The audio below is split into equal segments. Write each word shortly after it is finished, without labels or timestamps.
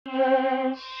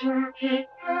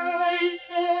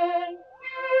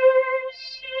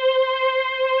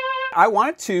I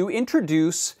wanted to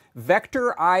introduce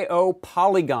VectorIO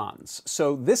polygons.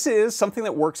 So this is something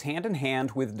that works hand in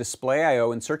hand with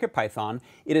displayio in CircuitPython.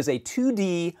 It is a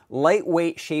 2D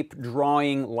lightweight shape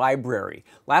drawing library.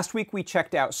 Last week we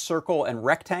checked out circle and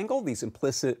rectangle, these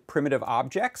implicit primitive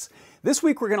objects. This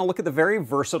week we're going to look at the very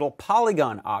versatile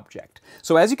polygon object.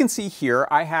 So as you can see here,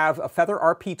 I have a Feather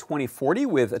RP2040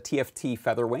 with a TFT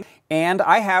feather wing, and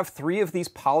I have 3 of these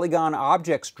polygon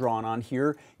objects drawn on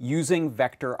here using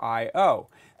VectorIO.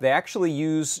 They actually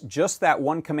use just that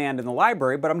one command in the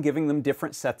library, but I'm giving them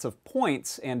different sets of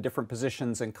points and different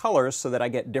positions and colors so that I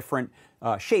get different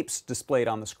shapes displayed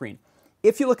on the screen.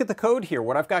 If you look at the code here,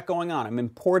 what I've got going on, I'm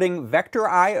importing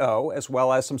VectorIO as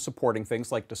well as some supporting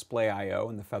things like displayio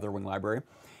in the Featherwing library.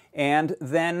 And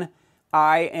then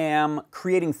I am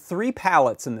creating 3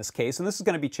 palettes in this case, and this is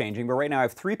going to be changing, but right now I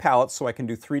have 3 palettes so I can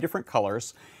do 3 different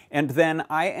colors. And then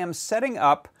I am setting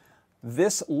up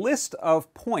this list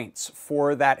of points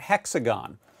for that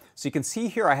hexagon. So you can see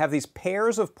here I have these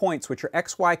pairs of points which are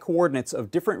XY coordinates of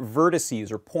different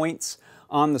vertices or points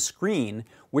on the screen,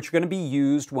 which are going to be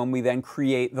used when we then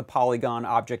create the polygon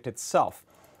object itself.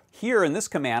 Here in this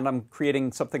command I'm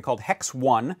creating something called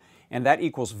hex1, and that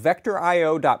equals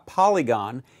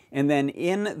vectorio.polygon, and then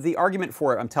in the argument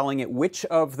for it I'm telling it which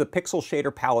of the pixel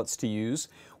shader palettes to use,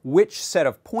 which set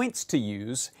of points to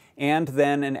use, and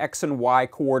then an X and Y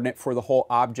coordinate for the whole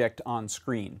object on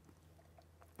screen.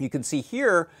 You can see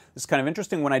here, this is kind of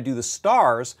interesting, when I do the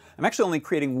stars, I'm actually only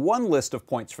creating 1 list of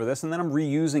points for this, and then I'm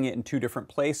reusing it in 2 different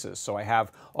places. So I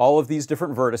have all of these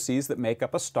different vertices that make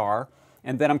up a star,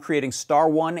 and then I'm creating star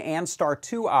 1 and star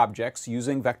 2 objects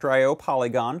using VectorIO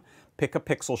polygon, pick a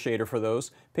pixel shader for those,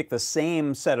 pick the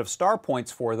same set of star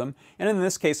points for them, and in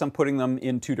this case I'm putting them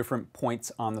in 2 different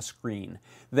points on the screen.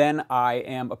 Then I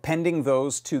am appending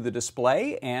those to the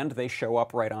display and they show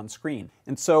up right on screen.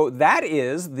 And so that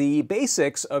is the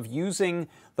basics of using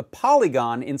the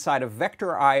polygon inside of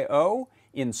VectorIO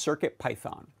in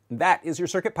CircuitPython. That is your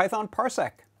CircuitPython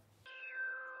Parsec.